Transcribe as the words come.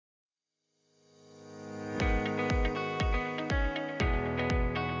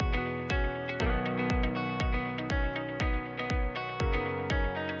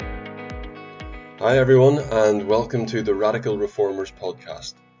Hi everyone, and welcome to the Radical Reformers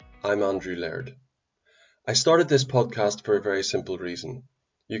podcast. I'm Andrew Laird. I started this podcast for a very simple reason.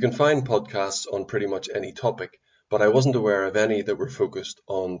 You can find podcasts on pretty much any topic, but I wasn't aware of any that were focused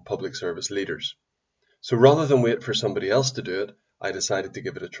on public service leaders. So rather than wait for somebody else to do it, I decided to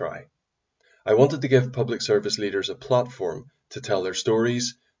give it a try. I wanted to give public service leaders a platform to tell their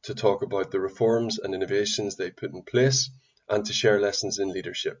stories, to talk about the reforms and innovations they put in place, and to share lessons in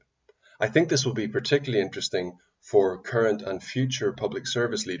leadership. I think this will be particularly interesting for current and future public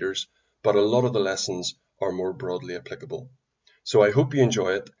service leaders, but a lot of the lessons are more broadly applicable. So I hope you enjoy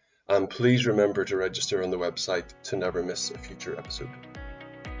it, and please remember to register on the website to never miss a future episode.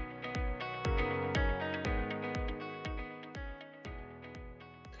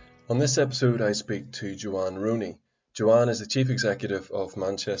 On this episode, I speak to Joanne Roney. Joanne is the Chief Executive of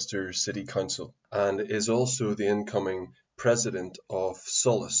Manchester City Council and is also the incoming President of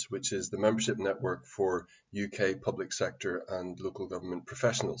Solace, which is the membership network for UK public sector and local government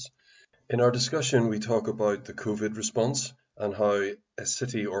professionals. In our discussion, we talk about the COVID response and how a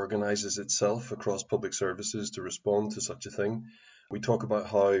city organises itself across public services to respond to such a thing. We talk about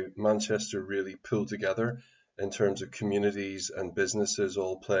how Manchester really pulled together in terms of communities and businesses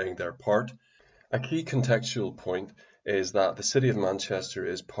all playing their part. A key contextual point is that the City of Manchester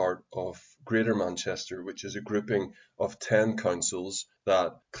is part of Greater Manchester, which is a grouping of 10 councils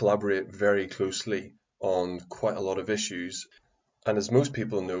that collaborate very closely on quite a lot of issues. And as most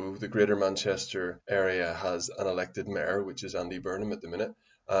people know, the Greater Manchester area has an elected mayor, which is Andy Burnham at the minute.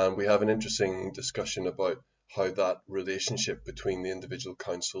 And we have an interesting discussion about how that relationship between the individual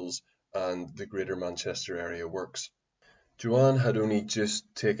councils and the Greater Manchester area works. Joanne had only just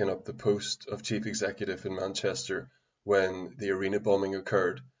taken up the post of Chief Executive in Manchester when the arena bombing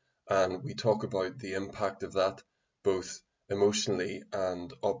occurred, and we talk about the impact of that, both emotionally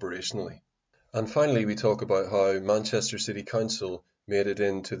and operationally. And finally, we talk about how Manchester City Council made it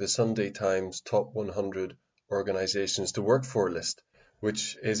into the Sunday Times Top 100 Organisations to Work For list,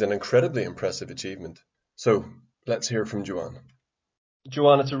 which is an incredibly impressive achievement. So, let's hear from Joanne.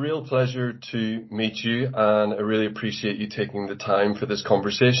 Joanne, it's a real pleasure to meet you, and I really appreciate you taking the time for this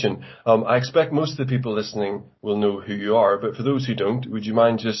conversation. I expect most of the people listening will know who you are, but for those who don't, would you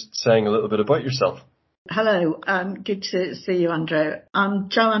mind just saying a little bit about yourself? Hello, good to see you, Andrew. I'm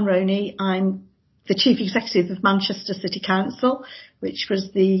Joanne Roney. I'm the Chief Executive of Manchester City Council, which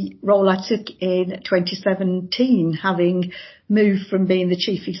was the role I took in 2017, having moved from being the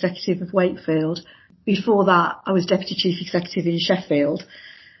Chief Executive of Wakefield. Before that, I was Deputy Chief Executive in Sheffield.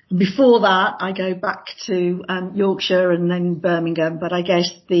 Before that, I go back to Yorkshire and then Birmingham. But I guess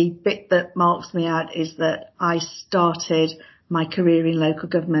the bit that marks me out is that I started my career in local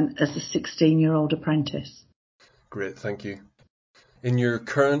government as a 16-year-old apprentice. Great, thank you. In your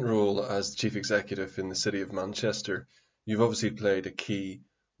current role as Chief Executive in the City of Manchester, you've obviously played a key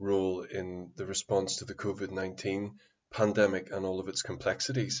role in the response to the COVID-19 pandemic and all of its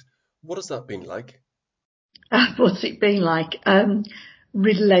complexities. What has that been like? What's it been like?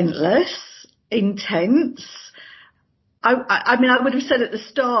 Relentless, intense. I mean, I would have said at the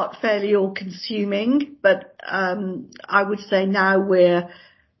start fairly all-consuming, but I would say now now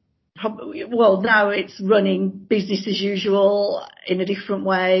it's running business as usual in a different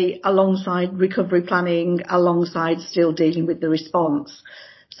way, alongside recovery planning, alongside still dealing with the response.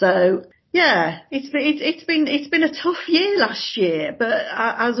 So yeah, it's been a tough year last year, but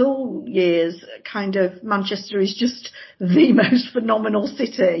as all years, kind of Manchester is just the most phenomenal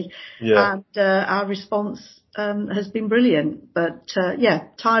city, and our response has been brilliant. But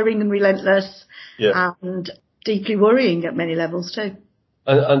tiring and relentless, and deeply worrying at many levels too.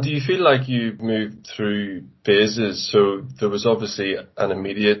 And do you feel like you've moved through phases? So there was obviously an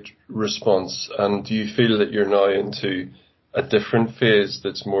immediate response, and do you feel that you're now into a different phase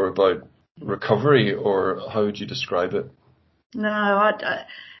that's more about recovery, or how would you describe it? No,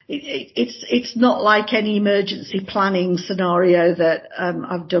 it's not like any emergency planning scenario that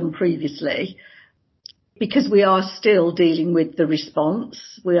I've done previously, because we are still dealing with the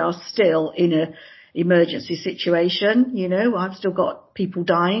response. We are still in a emergency situation. You know, I've still got people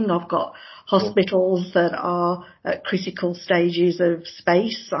dying. I've got hospitals that are at critical stages of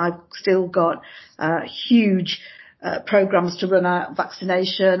space. I've still got huge programs to run out,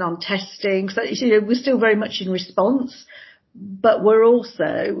 vaccination, on testing. So, we're still very much in response, but we're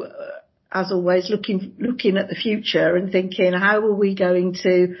also, as always, looking at the future and thinking, how are we going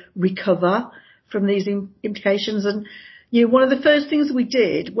to recover from these implications? And one of the first things we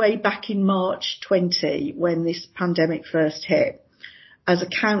did way back in March 20, when this pandemic first hit, as a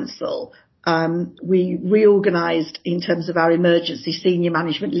council, We reorganised in terms of our emergency senior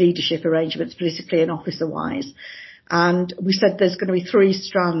management leadership arrangements, politically and officer-wise. And we said there's going to be 3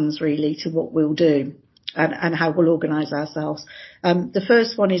 strands really to what we'll do and how we'll organise ourselves. The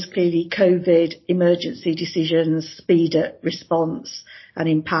first one is clearly COVID, emergency decisions, speed at response and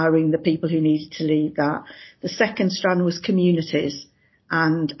empowering the people who needed to lead that. The second strand was communities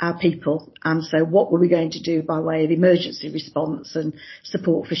and our people. And so what were we going to do by way of emergency response and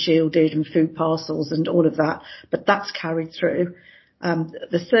support for shielded and food parcels and all of that. But that's carried through.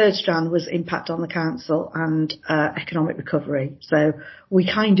 The third strand was impact on the council and economic recovery. So we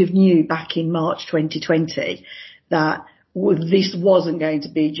kind of knew back in March 2020 that this wasn't going to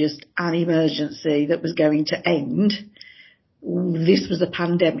be just an emergency that was going to end. This was a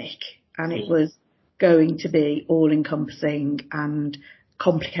pandemic, and it was going to be all-encompassing and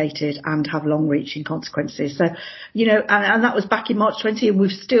complicated and have long-reaching consequences. So, you know, and that was back in March 20, and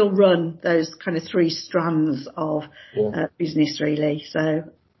we've still run those kind of 3 strands of business, really. So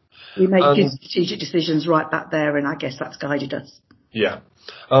we make good strategic decisions right back there, and I guess that's guided us. Yeah.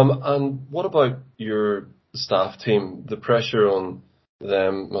 And what about your staff team? The pressure on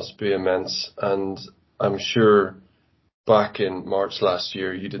them must be immense, and I'm sure back in March last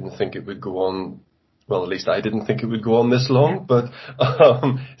year you didn't think it would go on. Well, at least I didn't think it would go on this long, but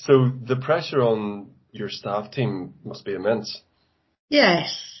so the pressure on your staff team must be immense.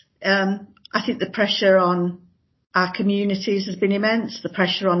 Yes. I think the pressure on our communities has been immense. The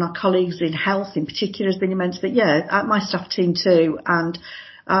pressure on our colleagues in health in particular has been immense, but at my staff team too. And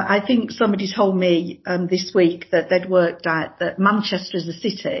I think somebody told me this week that they'd worked out that Manchester as a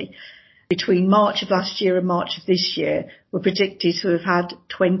city between March of last year and March of this year were predicted to have had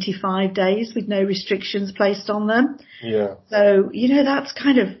 25 days with no restrictions placed on them. Yeah. So, you know, that's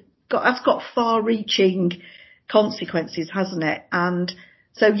got far-reaching consequences, hasn't it? And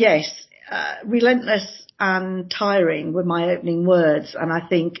so, yes, relentless and tiring were my opening words. And I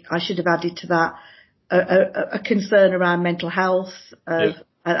think I should have added to that a concern around mental health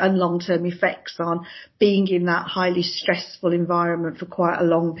and long-term effects on being in that highly stressful environment for quite a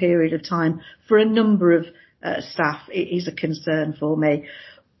long period of time. For a number of staff, it is a concern for me.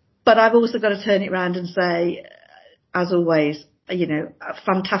 But I've also got to turn it around and say, as always, you know, a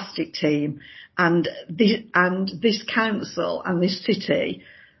fantastic team. And this council and this city,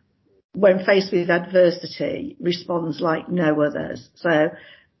 when faced with adversity, responds like no others. So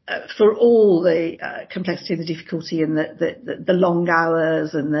for all the complexity and the difficulty and the long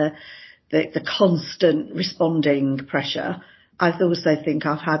hours and the constant responding pressure, I also think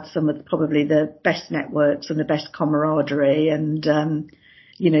I've had some of probably the best networks and the best camaraderie and,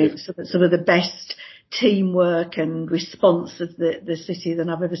 some of the best teamwork and response of the city than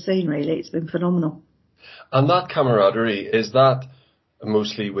I've ever seen, really. It's been phenomenal. And that camaraderie, is that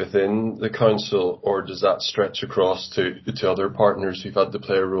mostly within the council, or does that stretch across to other partners who've had to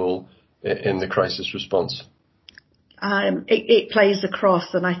play a role in the crisis response? It plays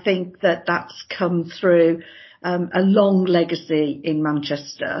across, and I think that's come through a long legacy in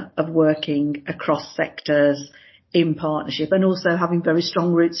Manchester of working across sectors in partnership and also having very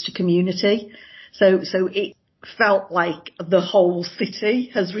strong roots to community. So it felt like the whole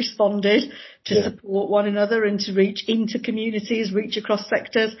city has responded to support one another and to reach into communities, reach across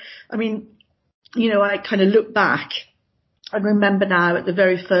sectors. I mean, you know, I kind of look back and remember now at the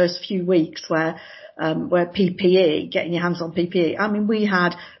very first few weeks where PPE, getting your hands on PPE, I mean, we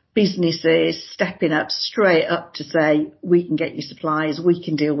had businesses stepping up straight up to say, we can get you supplies, we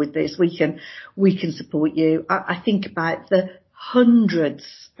can deal with this, we can support you. I think about the hundreds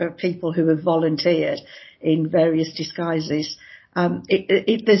of people who have volunteered in various disguises.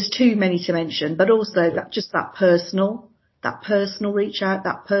 There's too many to mention, but also that personal reach out,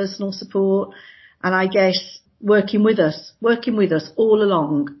 that personal support. And I guess working with us all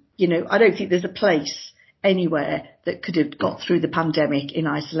along. You know, I don't think there's a place anywhere that could have got through the pandemic in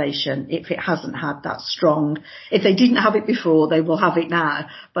isolation if it hasn't had that strong. If they didn't have it before, they will have it now.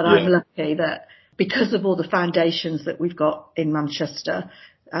 But I'm lucky that because of all the foundations that we've got in Manchester,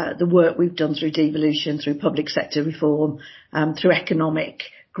 the work we've done through devolution, through public sector reform, through economic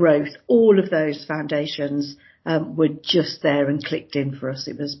growth, all of those foundations were just there and clicked in for us.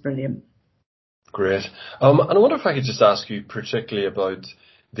 It was brilliant. Great. And I wonder if I could just ask you particularly about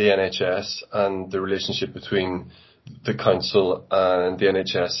the NHS and the relationship between the council and the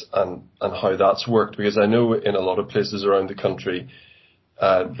NHS and how that's worked, because I know in a lot of places around the country,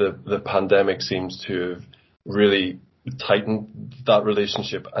 the pandemic seems to have really tightened that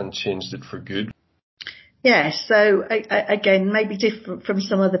relationship and changed it for good. Yeah, so again, maybe different from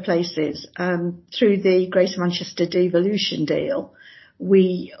some other places. Through the Greater Manchester Devolution deal,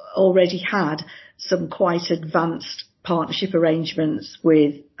 we already had some quite advanced partnership arrangements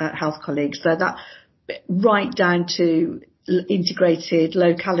with health colleagues. So that right down to integrated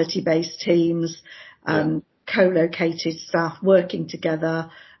locality-based teams, co-located staff working together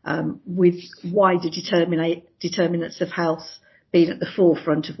with wider determinants of health being at the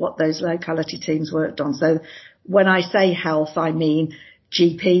forefront of what those locality teams worked on. So when I say health, I mean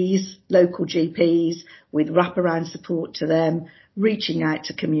GPs, local GPs with wraparound support to them, reaching out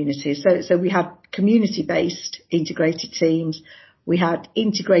to communities. So we had community-based integrated teams, we had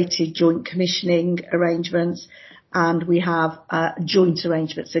integrated joint commissioning arrangements, and we have joint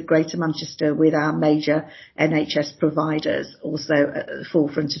arrangements at Greater Manchester with our major NHS providers, also at the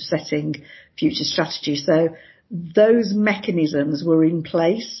forefront of setting future strategy. So those mechanisms were in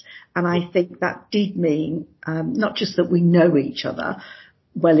place, and I think that did mean not just that we know each other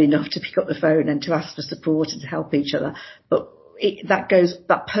well enough to pick up the phone and to ask for support and to help each other, but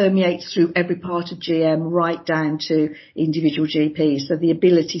that permeates through every part of GM right down to individual GPs. So the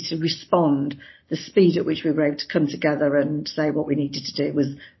ability to respond, the speed at which we were able to come together and say what we needed to do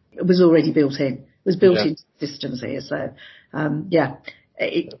was already built in. It was built into systems here. So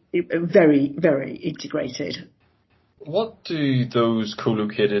very, very integrated. What do those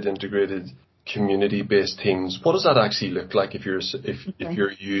co-located, integrated, community-based teams, what does that actually look like if you're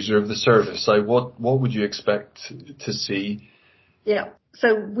a user of the service? Like what would you expect to see? Yeah.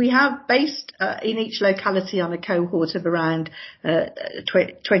 So we have based in each locality on a cohort of around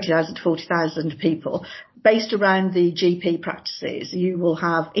 20,000 to 40,000 people. Based around the GP practices, you will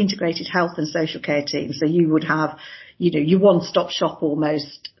have integrated health and social care teams. So you would have, your one-stop shop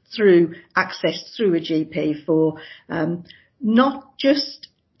almost through access through a GP for not just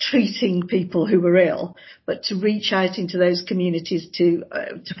treating people who were ill, but to reach out into those communities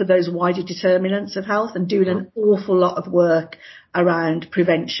for those wider determinants of health, and doing an awful lot of work around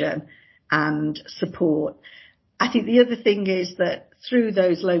prevention and support. I think the other thing is that through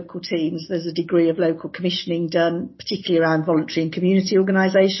those local teams, there's a degree of local commissioning done, particularly around voluntary and community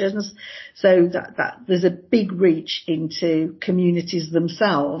organisations, so that there's a big reach into communities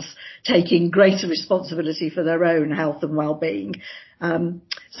themselves taking greater responsibility for their own health and well-being.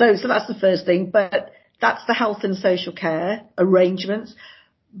 So that's the first thing, but that's the health and social care arrangements.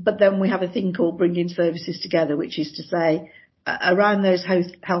 But then we have a thing called bringing services together, which is to say, around those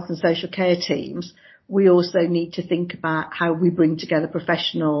health and social care teams, we also need to think about how we bring together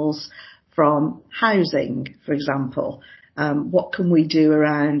professionals from housing, for example. What can we do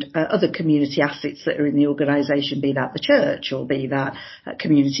around other community assets that are in the organisation, be that the church or be that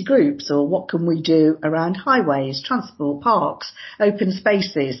community groups, or what can we do around highways, transport, parks, open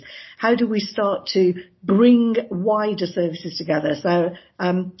spaces? How do we start to bring wider services together? So,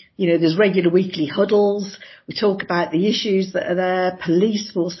 there's regular weekly huddles. We talk about the issues that are there.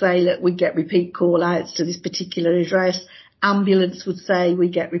 Police will say, look, we get repeat call outs to this particular address. Ambulance would say we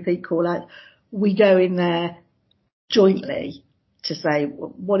get repeat call outs. We go in there jointly to say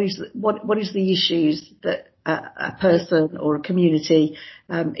what is the issues that a person or a community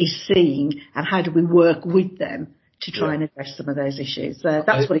is seeing, and how do we work with them to try and address some of those issues. So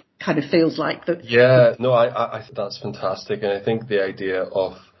that's what it kind of feels like. I think that's fantastic, and I think the idea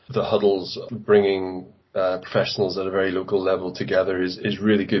of the huddles bringing professionals at a very local level together is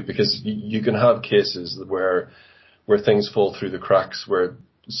really good, because you can have cases where things fall through the cracks, where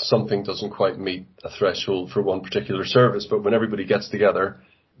something doesn't quite meet a threshold for one particular service, but when everybody gets together,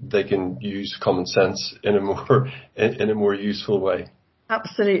 they can use common sense in a more useful way.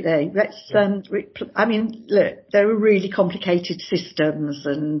 Absolutely. Look, there are really complicated systems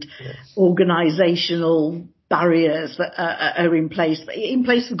and organisational barriers that are in place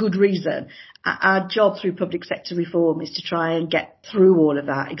for good reason. Our job through public sector reform is to try and get through all of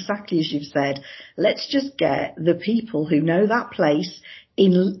that, exactly as you've said. Let's just get the people who know that place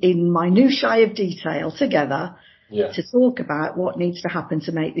in minutiae of detail together to talk about what needs to happen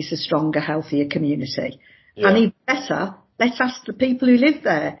to make this a stronger, healthier community. And even better, let's ask the people who live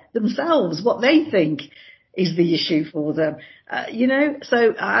there themselves what they think is the issue for them.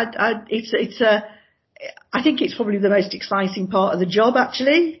 So I think it's probably the most exciting part of the job,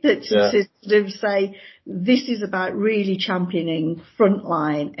 actually, to sort of say this is about really championing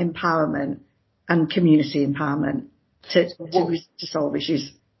frontline empowerment and community empowerment to solve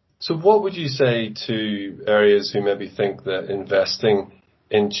issues. So what would you say to areas who maybe think that investing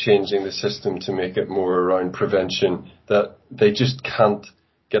in changing the system to make it more around prevention, that they just can't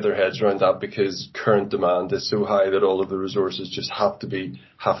get their heads around that because current demand is so high that all of the resources just have to be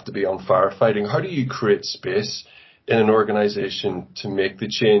on firefighting? How do you create space in an organisation to make the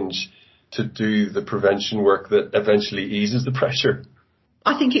change to do the prevention work that eventually eases the pressure?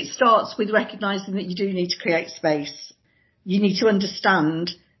 I think it starts with recognising that you do need to create space. You need to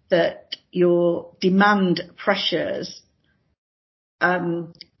understand that your demand pressures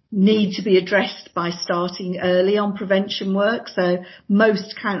need to be addressed by starting early on prevention work. So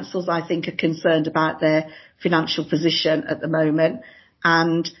most councils, I think, are concerned about their financial position at the moment,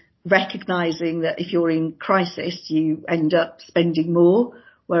 and recognising that if you're in crisis, you end up spending more.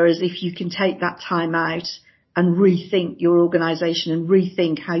 Whereas if you can take that time out and rethink your organisation and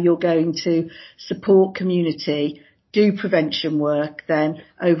rethink how you're going to support community, do prevention work, then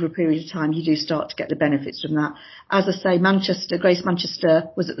over a period of time you do start to get the benefits from that. As I say, Grace Manchester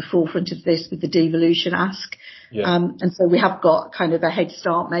was at the forefront of this with the devolution ask. Yeah. And so we have got kind of a head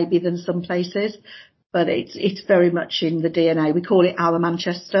start maybe than some places, but it's very much in the DNA. We call it Our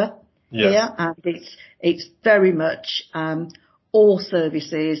Manchester here, and it's very much all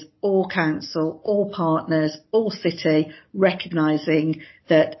services, all council, all partners, all city, recognising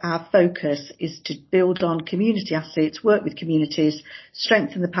that our focus is to build on community assets, work with communities,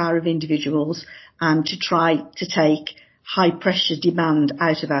 strengthen the power of individuals, and to try to take high pressure demand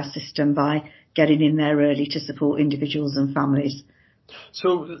out of our system by getting in there early to support individuals and families.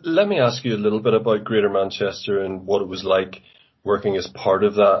 So let me ask you a little bit about Greater Manchester and what it was like working as part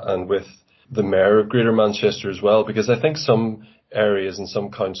of that and with the Mayor of Greater Manchester as well, because I think some areas and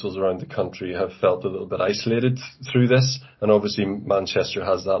some councils around the country have felt a little bit isolated through this, and obviously Manchester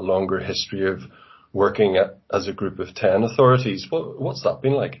has that longer history of working as a group of 10 authorities. What's that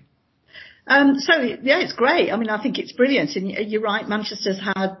been like? It's great. I mean, I think it's brilliant. And you're right, Manchester's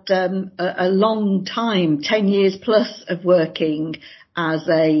had a long time, 10 years plus of working as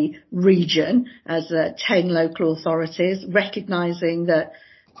a region, as 10 local authorities, recognising that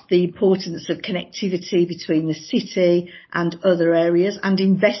the importance of connectivity between the city and other areas and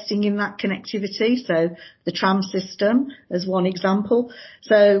investing in that connectivity. So the tram system as one example.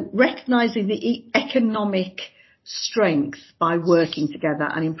 So recognising the economic strength by working together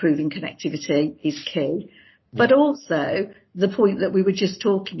and improving connectivity is key. But also the point that we were just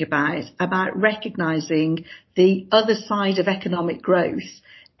talking about recognising the other side of economic growth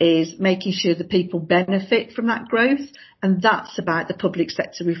is making sure that people benefit from that growth. And that's about the public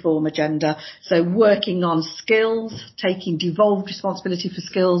sector reform agenda. So working on skills, taking devolved responsibility for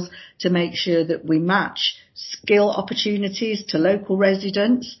skills to make sure that we match skill opportunities to local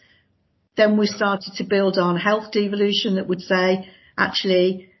residents. Then we started to build on health devolution that would say,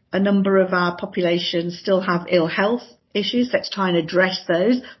 actually, a number of our population still have ill health issues. Let's try and address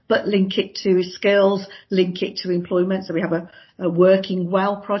those, but link it to skills, link it to employment. So we have a Working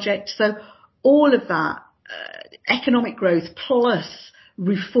Well project. So all of that, economic growth plus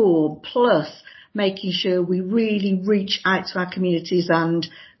reform plus making sure we really reach out to our communities and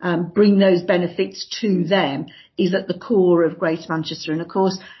bring those benefits to them is at the core of Greater Manchester. And of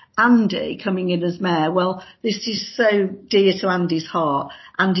course, Andy coming in as mayor, well, this is so dear to Andy's heart.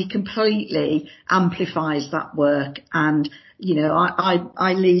 Andy completely amplifies that work. And, you know,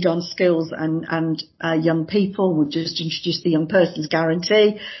 I lead on skills and young people. We've just introduced the Young Person's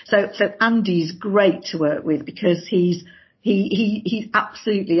Guarantee. So Andy's great to work with because he's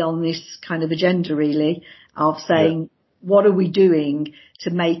absolutely on this kind of agenda, really, of saying, what are we doing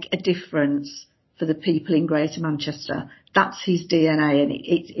to make a difference for the people in Greater Manchester? That's his DNA, and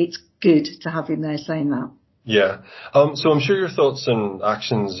it's good to have him there saying that. Yeah. So I'm sure your thoughts and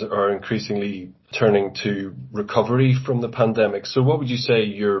actions are increasingly turning to recovery from the pandemic. So what would you say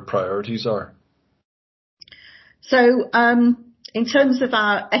your priorities are? So in terms of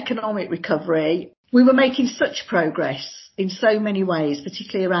our economic recovery, we were making such progress in so many ways,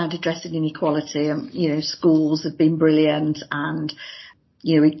 particularly around addressing inequality. You know, schools have been brilliant, and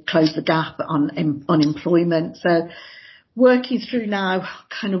you know, we closed the gap on unemployment. So working through now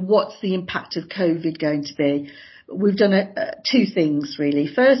kind of what's the impact of COVID going to be. We've done two things really.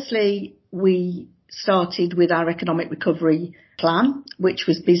 Firstly, we started with our economic recovery plan, which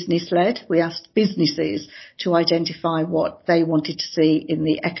was business led. We asked businesses to identify what they wanted to see in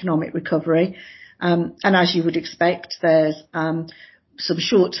the economic recovery. And as you would expect, there's some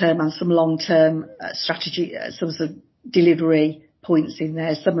short term and some long term strategy, some sort of delivery points in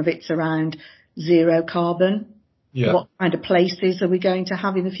there. Some of it's around zero carbon. Yeah. What kind of places are we going to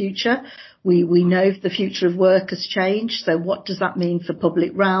have in the future? We know the future of work has changed. So what does that mean for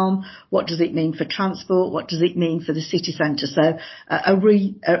public realm? What does it mean for transport? What does it mean for the city centre? So a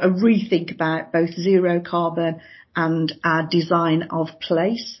rethink about both zero carbon and our design of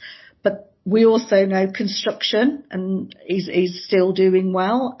place. But we also know construction and is still doing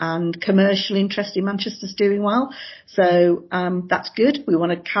well, and commercial interest in Manchester's doing well. So that's good. We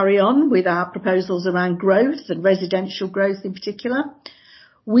want to carry on with our proposals around growth and residential growth in particular.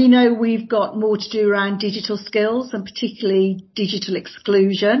 We know we've got more to do around digital skills and particularly digital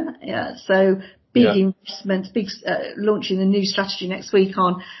exclusion. So big investments, launching a new strategy next week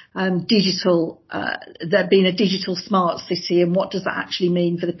on digital, there being a digital smart city, and what does that actually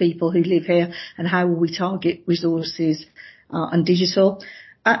mean for the people who live here, and how will we target resources on digital.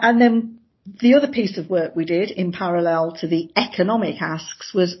 And then the other piece of work we did in parallel to the economic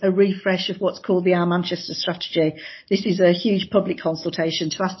asks was a refresh of what's called the Our Manchester strategy. This is a huge public consultation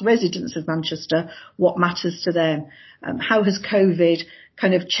to ask the residents of Manchester what matters to them. How has COVID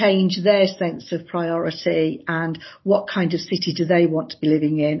kind of changed their sense of priority, and what kind of city do they want to be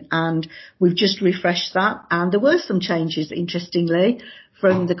living in? And we've just refreshed that, and there were some changes, interestingly,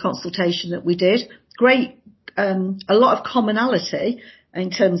 from the consultation that we did. Great, a lot of commonality in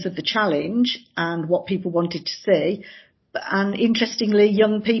terms of the challenge and what people wanted to see. And interestingly,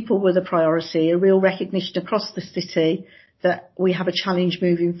 young people were the priority, a real recognition across the city that we have a challenge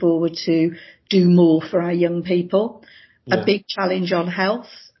moving forward to do more for our young people. A big challenge on health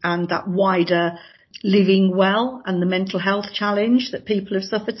and that wider living well and the mental health challenge that people have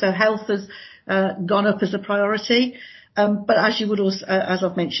suffered. So health has gone up as a priority. But as you would also, as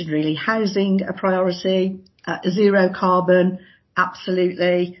I've mentioned, really, housing a priority, zero carbon,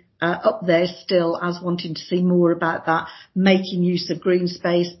 absolutely up there still as wanting to see more about that, making use of green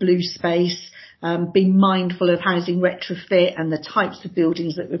space, blue space, being mindful of housing retrofit and the types of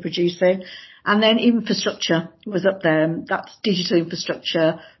buildings that we're producing. And then infrastructure was up there. That's digital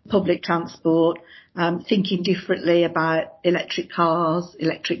infrastructure, public transport, thinking differently about electric cars,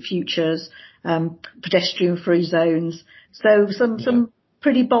 electric futures, pedestrian-free zones. So some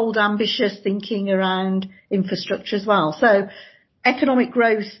pretty bold, ambitious thinking around infrastructure as well. So economic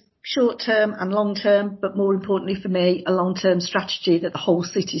growth, short-term and long-term, but more importantly for me, a long-term strategy that the whole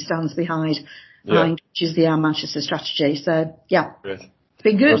city stands behind, which is the Our Manchester strategy. So, Great. It's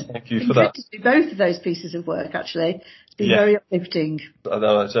been good. Well, thank you for that. To do both of those pieces of work, actually. It's been very uplifting.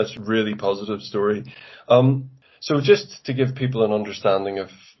 That's a really positive story. So just to give people an understanding of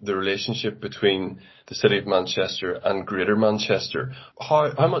the relationship between the City of Manchester and Greater Manchester,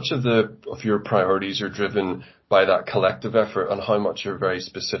 how much of your priorities are driven by that collective effort, and how much are very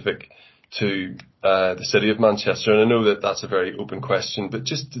specific to the City of Manchester? And I know that that's a very open question, but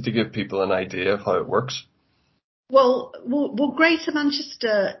just to give people an idea of how it works. Well, Greater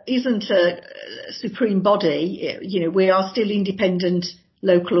Manchester isn't a supreme body. We are still independent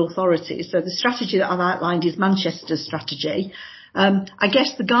local authorities. So the strategy that I've outlined is Manchester's strategy. I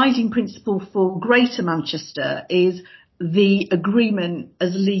guess the guiding principle for Greater Manchester is the agreement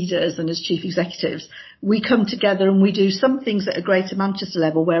as leaders and as chief executives. We come together and we do some things at a Greater Manchester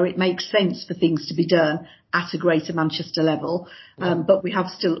level where it makes sense for things to be done at a Greater Manchester level. But we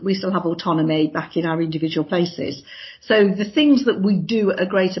still have autonomy back in our individual places. So the things that we do at a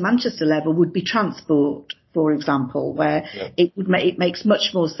Greater Manchester level would be transport, for example, where it makes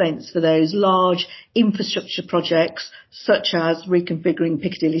much more sense for those large infrastructure projects such as reconfiguring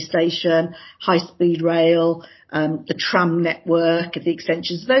Piccadilly Station, high-speed rail, the tram network, the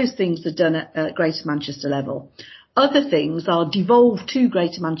extensions. Those things are done at Greater Manchester level. Other things are devolved to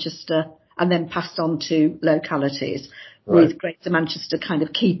Greater Manchester and then passed on to localities, with Greater Manchester kind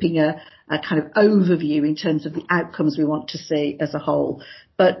of keeping a kind of overview in terms of the outcomes we want to see as a whole.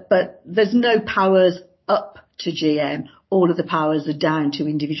 But there's no powers up to GM. All of the powers are down to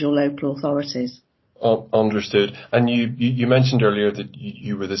individual local authorities. Understood. And you mentioned earlier that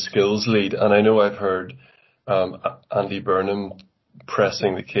you were the skills lead, and I know I've heard Andy Burnham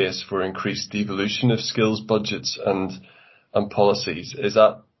pressing the case for increased devolution of skills budgets and policies. Is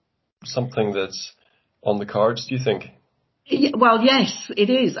that something that's on the cards, do you think? Well, yes, it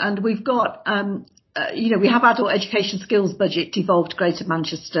is. And we've got, we have adult education skills budget devolved to Greater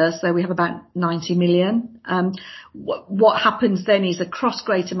Manchester, so we have about 90 million. What happens then is across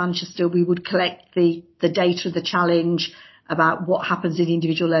Greater Manchester, we would collect the data of the challenge about what happens in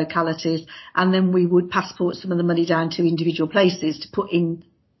individual localities, and then we would passport some of the money down to individual places to put in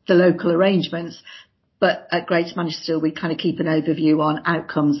the local arrangements. But at Greater Manchester, we kind of keep an overview on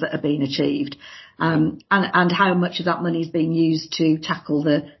outcomes that are being achieved, and how much of that money is being used to tackle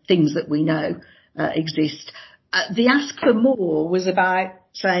the things that we know exist. The ask for more was about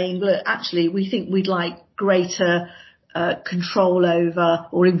saying, look, actually, we think we'd like greater control over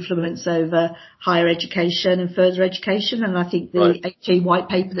or influence over higher education and further education. And I think the HE white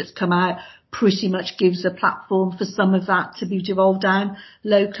paper that's come out pretty much gives a platform for some of that to be devolved down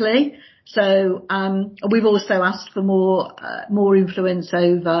locally. So we've also asked for more influence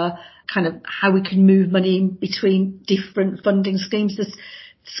over kind of how we can move money between different funding schemes. This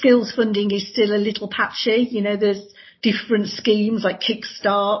skills funding is still a little patchy. There's different schemes like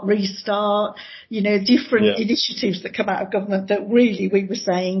Kickstart, Restart, different initiatives that come out of government that really we were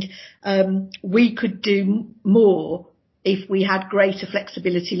saying we could do more if we had greater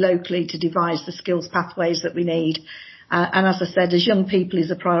flexibility locally to devise the skills pathways that we need. And as I said, as young people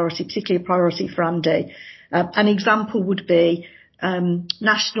is a priority, particularly a priority for Andy. An example would be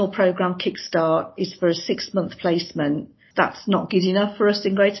national programme Kickstart is for a 6-month placement. That's not good enough for us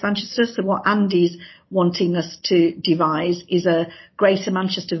in Greater Manchester. So what Andy's wanting us to devise is a Greater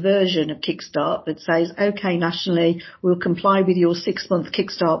Manchester version of Kickstart that says, OK, nationally, we'll comply with your 6-month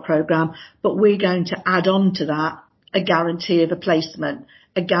Kickstart programme, but we're going to add on to that a guarantee of a placement,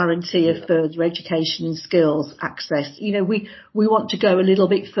 a guarantee of further education and skills access. We want to go a little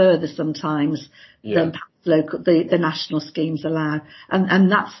bit further sometimes than the national schemes allow.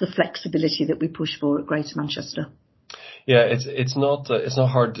 And that's the flexibility that we push for at Greater Manchester. Yeah, it's not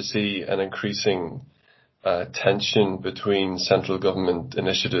hard to see an increasing tension between central government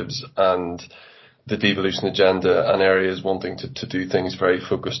initiatives and the devolution agenda and areas wanting to do things very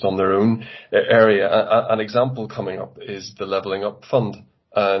focused on their own area. An example coming up is the Levelling Up Fund,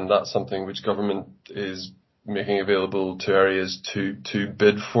 and that's something which government is making available to areas to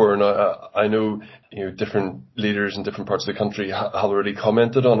bid for. And I know different leaders in different parts of the country have already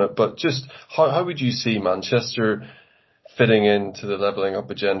commented on it, but just how would you see Manchester fitting into the Levelling Up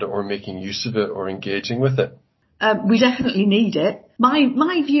agenda, or making use of it, or engaging with it? We definitely need it.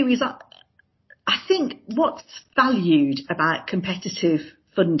 My view is that I think what's valued about competitive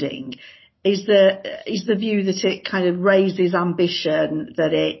funding is the view that it kind of raises ambition,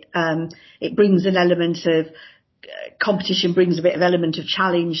 that it brings an element of competition, brings a bit of element of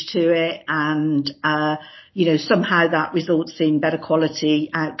challenge to it, and somehow that results in better quality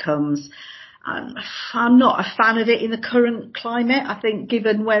outcomes. I'm not a fan of it in the current climate. I think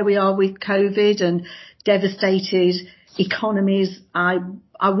given where we are with COVID and devastated economies, I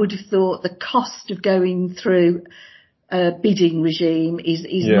would have thought the cost of going through a bidding regime is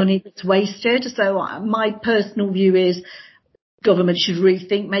money that's wasted. So my personal view is government should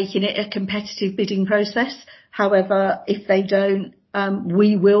rethink making it a competitive bidding process. However, if they don't,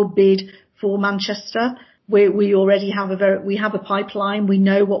 we will bid for Manchester. We already have a pipeline. We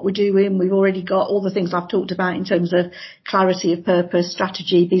know what we're doing. We've already got all the things I've talked about in terms of clarity of purpose,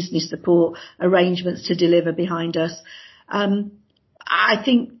 strategy, business support, arrangements to deliver behind us. I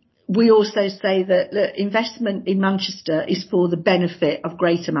think we also say that investment in Manchester is for the benefit of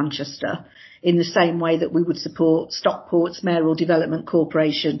Greater Manchester, in the same way that we would support Stockport's Mayoral Development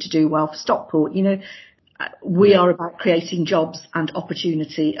Corporation to do well for Stockport. We are about creating jobs and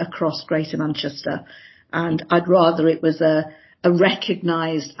opportunity across Greater Manchester. And I'd rather it was a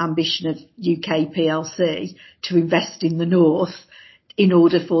recognised ambition of UK PLC to invest in the north in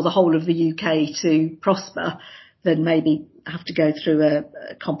order for the whole of the UK to prosper than maybe have to go through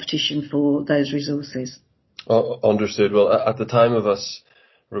a competition for those resources. Understood. Well, at the time of us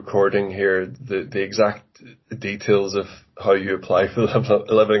recording here, the exact details of how you apply for the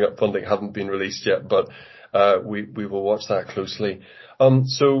Levelling Up funding haven't been released yet, but we will watch that closely.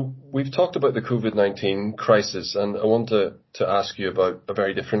 So we've talked about the COVID-19 crisis, and I want to ask you about a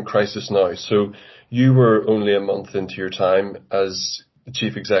very different crisis now. So you were only a month into your time as the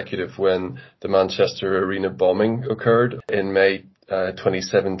chief executive when the Manchester Arena bombing occurred in May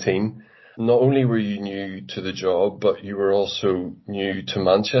 2017. Not only were you new to the job, but you were also new to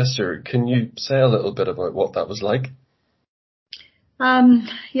Manchester. Can you say a little bit about what that was like?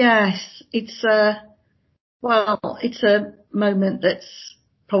 Yes, it's a moment that's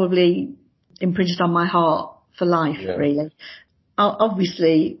probably imprinted on my heart for life, really.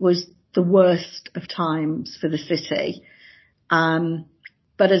 Obviously, it was the worst of times for the city.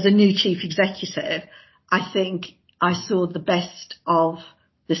 But as a new chief executive, I think I saw the best of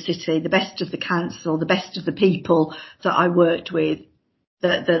the city, the best of the council, the best of the people that I worked with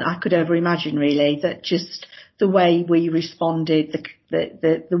that I could ever imagine, really. That just the way we responded,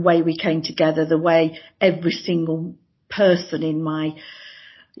 the way we came together, the way every single person in my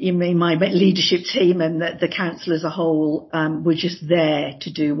leadership team and the council as a whole were just there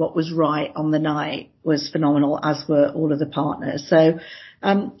to do what was right on the night was phenomenal, as were all of the partners. So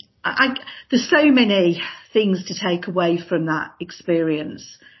there's so many things to take away from that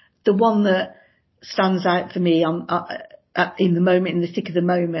experience. The one that stands out for me in the moment, in the thick of the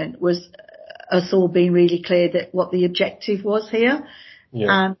moment, was us all being really clear that what the objective was here.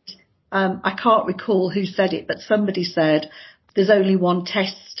 And I can't recall who said it, but somebody said there's only one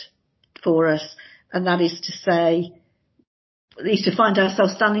test for us, and that is to find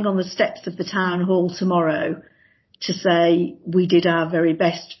ourselves standing on the steps of the town hall tomorrow to say we did our very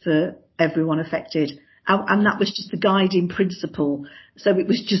best for everyone affected. And that was just the guiding principle. So it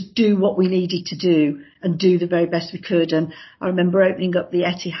was just do what we needed to do and do the very best we could. And I remember opening up the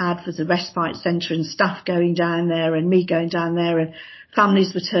Etihad for the respite centre and staff going down there and me going down there, and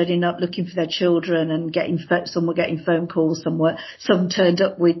families were turning up looking for their children and some were getting phone calls, some turned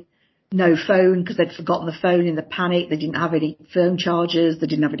up with no phone because they'd forgotten the phone in the panic. They didn't have any phone chargers. They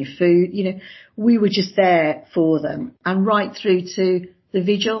didn't have any food. We were just there for them. And right through to the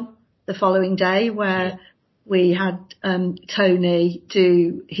vigil the following day, where we had Tony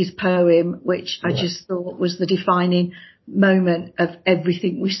do his poem, which I just thought was the defining moment of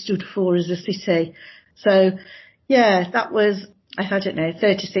everything we stood for as a city. So, that was, I don't know,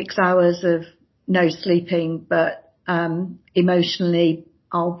 36 hours of no sleeping, but emotionally,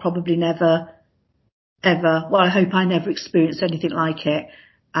 I'll probably never, ever, I hope I never experience anything like it,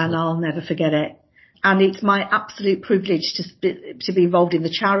 and I'll never forget it. And it's my absolute privilege to be involved in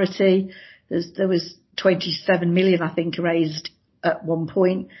the charity. There was 27 million, I think, raised at one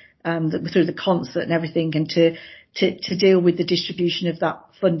point through the concert and everything, and to deal with the distribution of that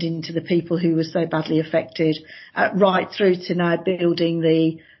funding to the people who were so badly affected, right through to now building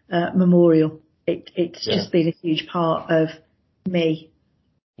the memorial. It's just been a huge part of me.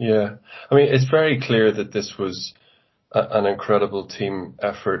 Yeah, I mean, it's very clear that this was an incredible team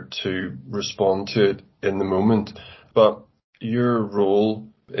effort to respond to it in the moment, but your role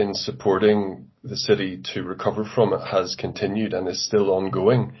in supporting the city to recover from it has continued and is still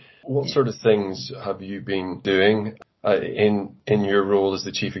ongoing. What sort of things have you been doing in your role as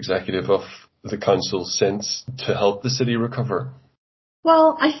the chief executive of the council since to help the city recover?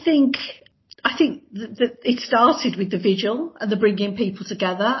 Well, I think that it started with the vigil and the bringing people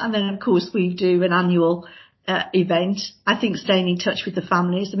together, and then of course we do an annual event. I think staying in touch with the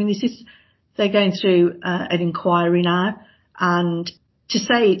families. I mean, they're going through an inquiry now, and to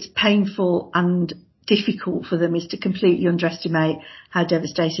say it's painful and difficult for them is to completely underestimate how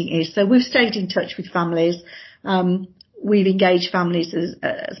devastating it is. So we've stayed in touch with families. We've engaged families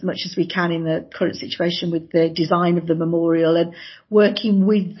as much as we can in the current situation with the design of the memorial and working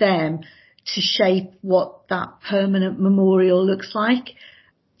with them to shape what that permanent memorial looks like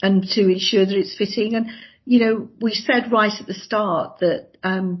and to ensure that it's fitting. And, we said right at the start that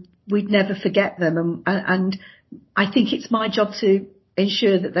we'd never forget them. And I think it's my job to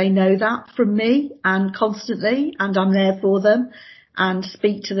ensure that they know that from me and constantly, and I'm there for them and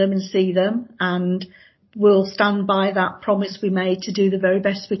speak to them and see them, and we'll stand by that promise we made to do the very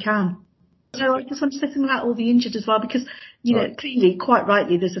best we can. So I just want to say something about all the injured as well, because, clearly, quite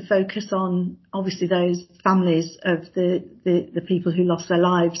rightly, there's a focus on, obviously, those families of the people who lost their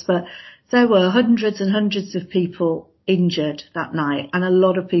lives. But there were hundreds and hundreds of people injured that night, and a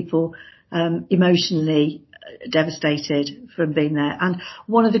lot of people emotionally devastated from being there. And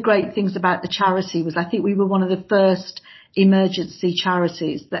one of the great things about the charity was I think we were one of the first emergency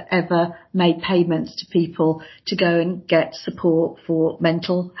charities that ever made payments to people to go and get support for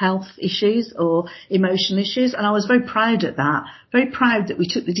mental health issues or emotional issues. And I was very proud of that, very proud that we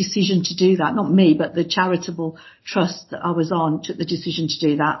took the decision to do that. Not me, but the charitable trust that I was on took the decision to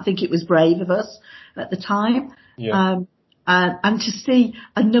do that. I think it was brave of us at the time. Yeah. And to see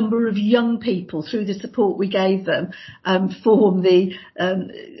a number of young people, through the support we gave them, form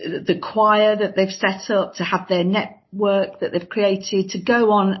the choir that they've set up, to have their network that they've created, to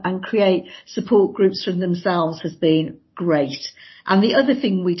go on and create support groups for themselves has been great. And the other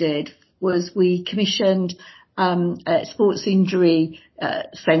thing we did was we commissioned a sports injury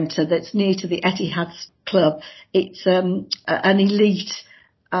centre that's near to the Etihad Club. It's an elite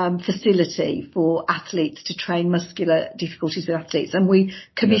facility for athletes to train muscular difficulties with athletes, and we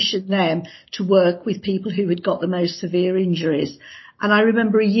commissioned them to work with people who had got the most severe injuries. And I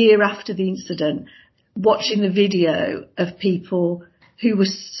remember a year after the incident watching the video of people who were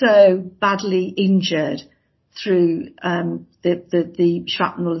so badly injured through the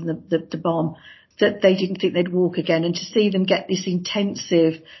shrapnel and the bomb that they didn't think they'd walk again, and to see them get this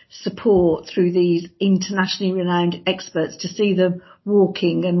intensive support through these internationally renowned experts, to see them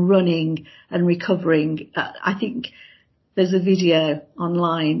walking and running and recovering. I think there's a video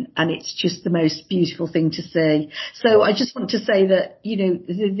online and it's just the most beautiful thing to see. So I just want to say that,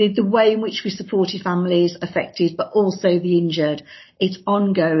 the way in which we supported families affected, but also the injured, it's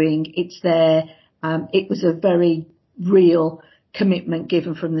ongoing, it's there. It was a very real commitment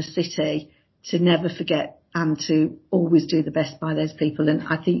given from the city to never forget and to always do the best by those people. And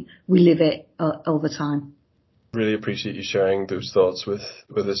I think we live it all the time. Really appreciate you sharing those thoughts with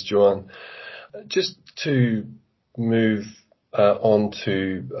us, Joanne. Just to move on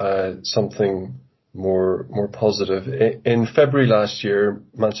to something more positive. In February last year,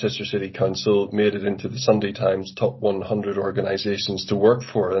 Manchester City Council made it into the Sunday Times top 100 organisations to work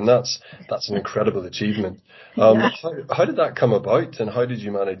for, and that's an incredible achievement. How did that come about, and how did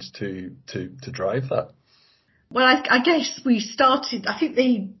you manage to drive that? Well, I guess we started. I think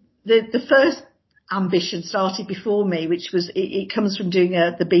the first ambition started before me, which was it comes from doing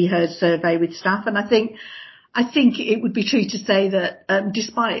the Be Heard survey with staff, and I think it would be true to say that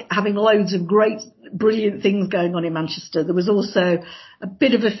despite having loads of great, brilliant things going on in Manchester, there was also a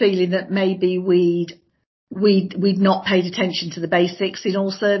bit of a feeling that maybe we'd not paid attention to the basics in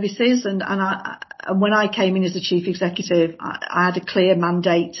all services. And when I came in as the chief executive, I had a clear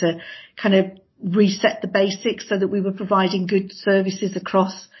mandate to kind of reset the basics so that we were providing good services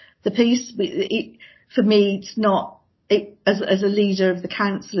across the piece. For me, it's not. As a leader of the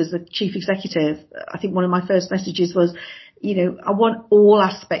council, as a chief executive, I think one of my first messages was, I want all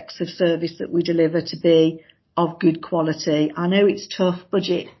aspects of service that we deliver to be of good quality. I know it's tough,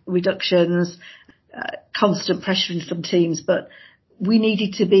 budget reductions, constant pressure in some teams, but we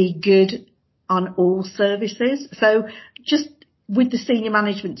needed to be good on all services. So just with the senior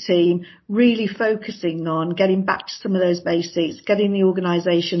management team, really focusing on getting back to some of those basics, getting the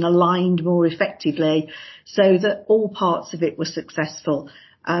organisation aligned more effectively so that all parts of it were successful.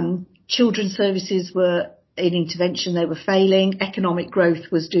 Children's services were in intervention, they were failing. Economic growth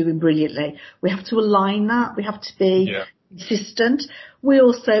was doing brilliantly. We have to align that. We have to be consistent. We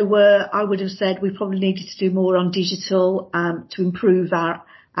also I would have said we probably needed to do more on digital to improve our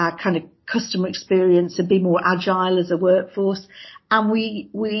kind of customer experience and be more agile as a workforce. And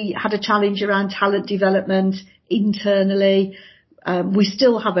we had a challenge around talent development internally. We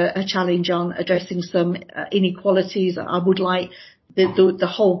still have a challenge on addressing some inequalities. I would like the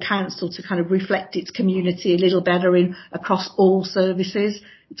whole council to kind of reflect its community a little better across all services.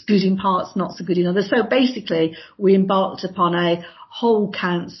 It's good in parts, not so good in others. So basically, we embarked upon a whole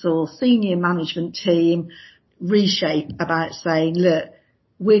council, senior management team reshape about saying, look,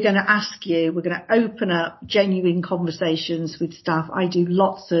 we're going to ask you, we're going to open up genuine conversations with staff. I do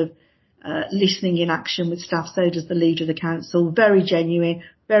lots of listening in action with staff, so does the leader of the council. Very genuine,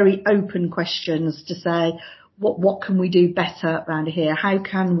 very open questions to say, what can we do better around here? How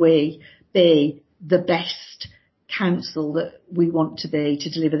can we be the best council that we want to be to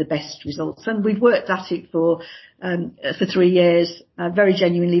deliver the best results? And we've worked at it for 3 years, very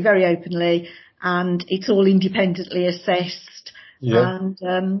genuinely, very openly, and it's all independently assessed. Yeah.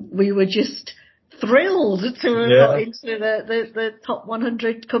 And we were just thrilled to have got into the top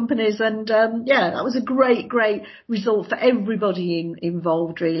 100 companies. And that was a great result for everybody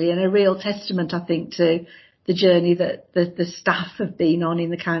involved, really, and a real testament, I think, to the journey that the staff have been on in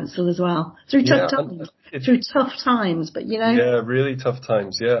the council as well through tough times. But really tough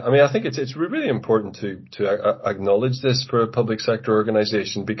times. Yeah, I mean, I think it's really important to acknowledge this for a public sector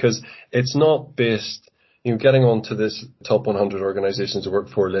organisation, because it's not based. Getting onto this top 100 organisations to work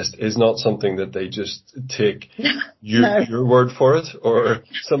for list is not something that they just take your word for it or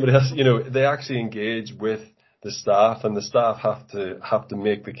somebody else. They actually engage with the staff, and the staff have to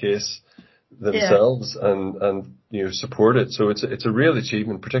make the case themselves and support it. So it's a real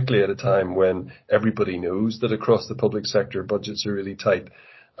achievement, particularly at a time when everybody knows that across the public sector budgets are really tight,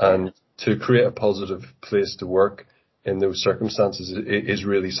 and to create a positive place to work in those circumstances is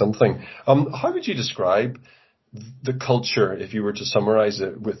really something. How would you describe the culture if you were to summarise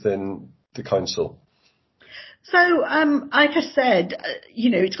it within the council? So, like I said,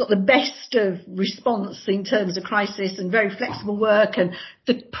 it's got the best of response in terms of crisis and very flexible work, and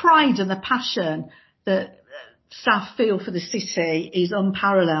the pride and the passion that staff feel for the city is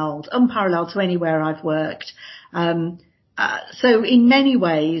unparalleled to anywhere I've worked. So in many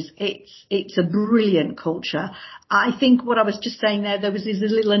ways, it's a brilliant culture. I think what I was just saying there was a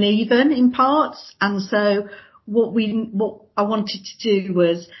little uneven in parts. And so what I wanted to do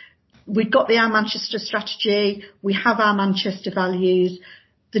was, we've got our Manchester strategy. We have our Manchester values.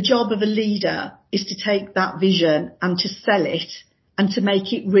 The job of a leader is to take that vision and to sell it and to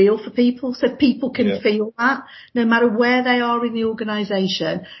make it real for people, so people can feel that no matter where they are in the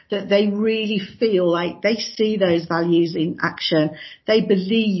organisation, that they really feel like they see those values in action. They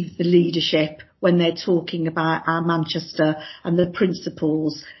believe the leadership when they're talking about our Manchester and the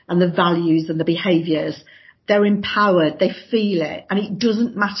principles and the values and the behaviours. They're empowered, they feel it, and it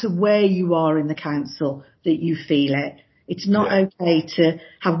doesn't matter where you are in the council that you feel it. It's not okay to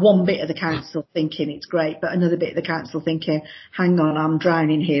have one bit of the council thinking it's great, but another bit of the council thinking, hang on, I'm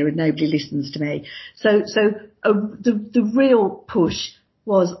drowning here and nobody listens to me. So the real push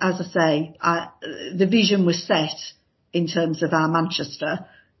was, as I say, the vision was set in terms of our Manchester.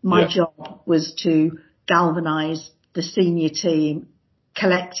 My job was to galvanise the senior team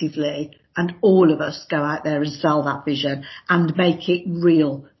collectively, and all of us go out there and sell that vision and make it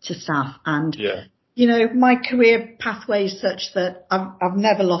real to staff. And you know, my career pathway is such that I've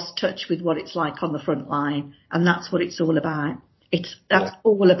never lost touch with what it's like on the front line, and that's what it's all about. That's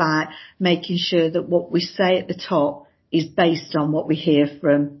all about making sure that what we say at the top is based on what we hear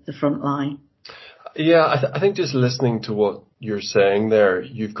from the front line. Yeah, I think just listening to what you're saying there,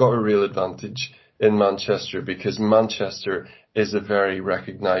 you've got a real advantage in Manchester, because Manchester is a very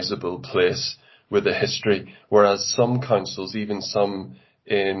recognisable place with a history, whereas some councils, even some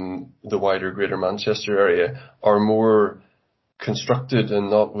in the wider Greater Manchester area, are more constructed and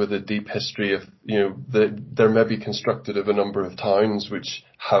not with a deep history of, you know, they're maybe constructed of a number of towns which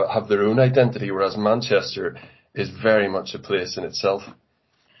have their own identity, whereas Manchester is very much a place in itself.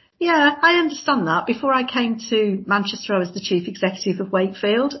 Yeah, I understand that. Before I came to Manchester, I was the chief executive of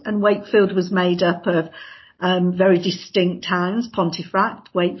Wakefield, and Wakefield was made up of very distinct towns: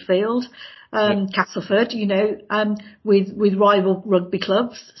 Pontefract, Wakefield, Castleford, you know, with rival rugby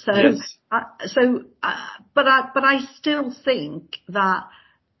clubs. So, but I still think that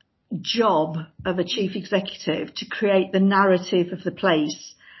job of a chief executive to create the narrative of the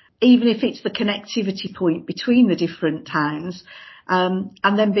place, even if it's the connectivity point between the different towns.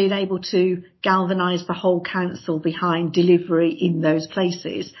 And then being able to galvanise the whole council behind delivery in those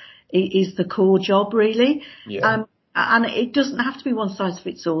places is the core job, really. And it doesn't have to be one size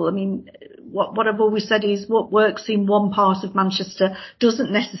fits all. I mean, what I've always said is what works in one part of Manchester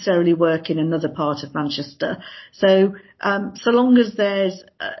doesn't necessarily work in another part of Manchester. So, so long as there's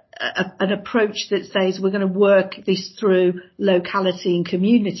an approach that says we're going to work this through locality and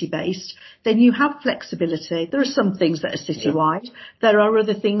community based, then you have flexibility. There are some things that are citywide. There are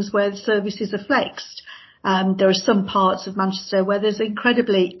other things where the services are flexed. There are some parts of Manchester where there's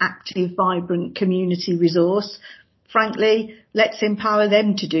incredibly active, vibrant community resource. Frankly, let's empower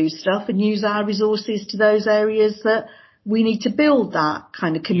them to do stuff and use our resources to those areas that we need to build that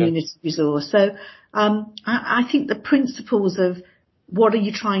kind of community resource. So I think the principles of what are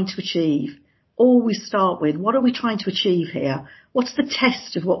you trying to achieve always start with what are we trying to achieve here? What's the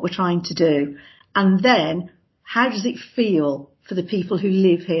test of what we're trying to do? And then how does it feel for the people who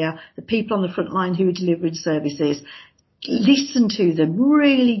live here, the people on the front line who are delivering services? Listen to them,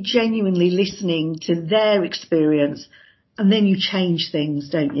 really genuinely listening to their experience, and then you change things,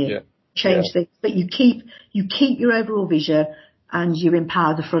 don't you? Change things, but you keep your overall vision, and you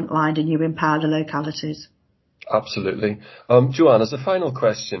empower the front line and you empower the localities. Absolutely. Joanne, as a final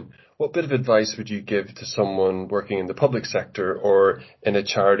question, what bit of advice would you give to someone working in the public sector or in a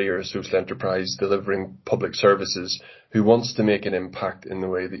charity or a social enterprise delivering public services who wants to make an impact in the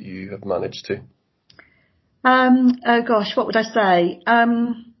way that you have managed to? Oh gosh, what would I say?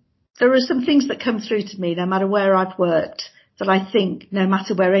 There are some things that come through to me no matter where I've worked that I think no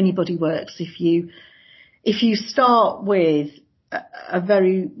matter where anybody works, if you start with a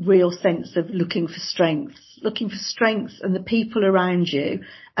very real sense of looking for strengths and the people around you,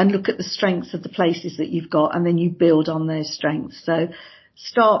 and look at the strengths of the places that you've got, and then you build on those strengths. So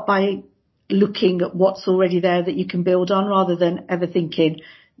start by looking at what's already there that you can build on, rather than ever thinking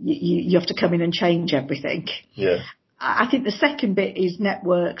you have to come in and change everything. I think the second bit is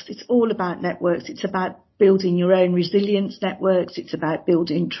networks. It's all about networks. It's about building your own resilience networks. It's about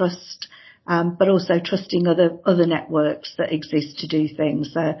building trust, but also trusting other networks that exist to do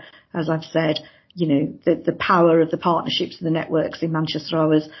things. So, as I've said, you know, the power of the partnerships and the networks in Manchester, I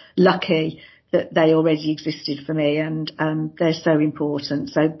was lucky that they already existed for me, and they're so important.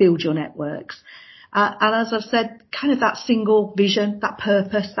 So build your networks. And as I've said, kind of that single vision, that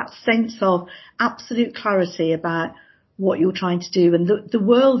purpose, that sense of absolute clarity about what you're trying to do. And the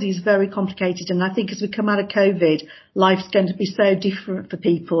world is very complicated. And I think as we come out of COVID, life's going to be so different for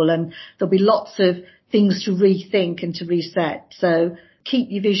people, and there'll be lots of things to rethink and to reset. So keep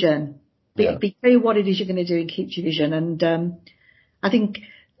your vision. Be clear what it is you're going to do and keep your vision. And I think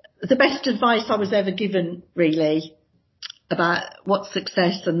the best advice I was ever given, really, about what's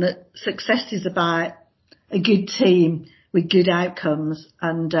success, and that success is about a good team with good outcomes,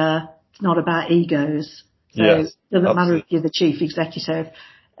 and it's not about egos. So it doesn't matter if you're the chief executive.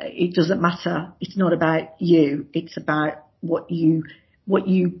 It doesn't matter. It's not about you. It's about what you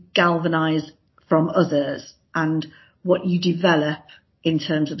galvanise from others, and what you develop in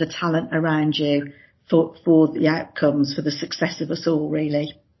terms of the talent around you for the outcomes, for the success of us all,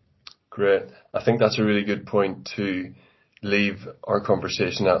 really. Great. I think that's a really good point to leave our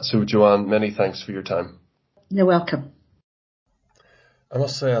conversation at. So, Joanne, many thanks for your time. You're welcome. I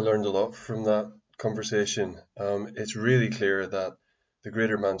must say I learned a lot from that conversation. It's really clear that the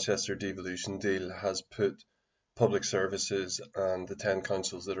Greater Manchester Devolution Deal has put public services and the 10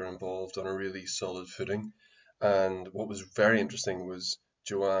 councils that are involved on a really solid footing. And what was very interesting was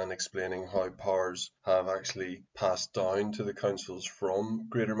Joanne explaining how powers have actually passed down to the councils from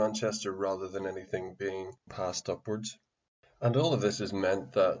Greater Manchester rather than anything being passed upwards. And all of this has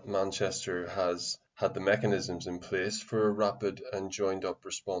meant that Manchester has had the mechanisms in place for a rapid and joined up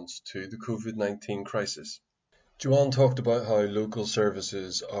response to the COVID-19 crisis. Joanne talked about how local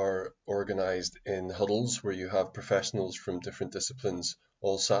services are organised in huddles where you have professionals from different disciplines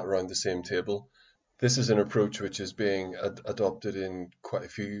all sat around the same table. This is an approach which is being adopted in quite a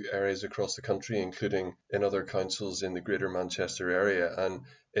few areas across the country, including in other councils in the Greater Manchester area, and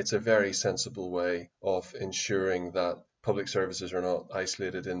it's a very sensible way of ensuring that public services are not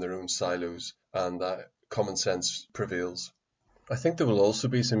isolated in their own silos and that common sense prevails. I think there will also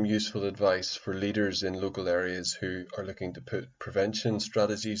be some useful advice for leaders in local areas who are looking to put prevention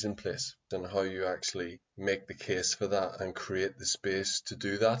strategies in place and how you actually make the case for that and create the space to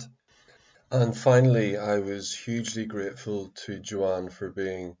do that. And finally, I was hugely grateful to Joanne for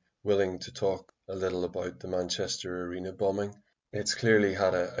being willing to talk a little about the Manchester Arena bombing. It's clearly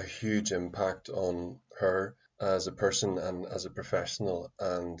had a huge impact on her as a person and as a professional,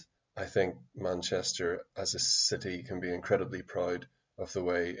 and I think Manchester as a city can be incredibly proud of the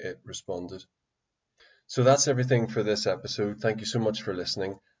way it responded. So that's everything for this episode. Thank you so much for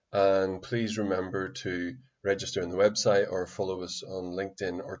listening, and please remember to register on the website or follow us on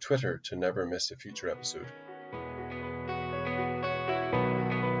LinkedIn or Twitter to never miss a future episode.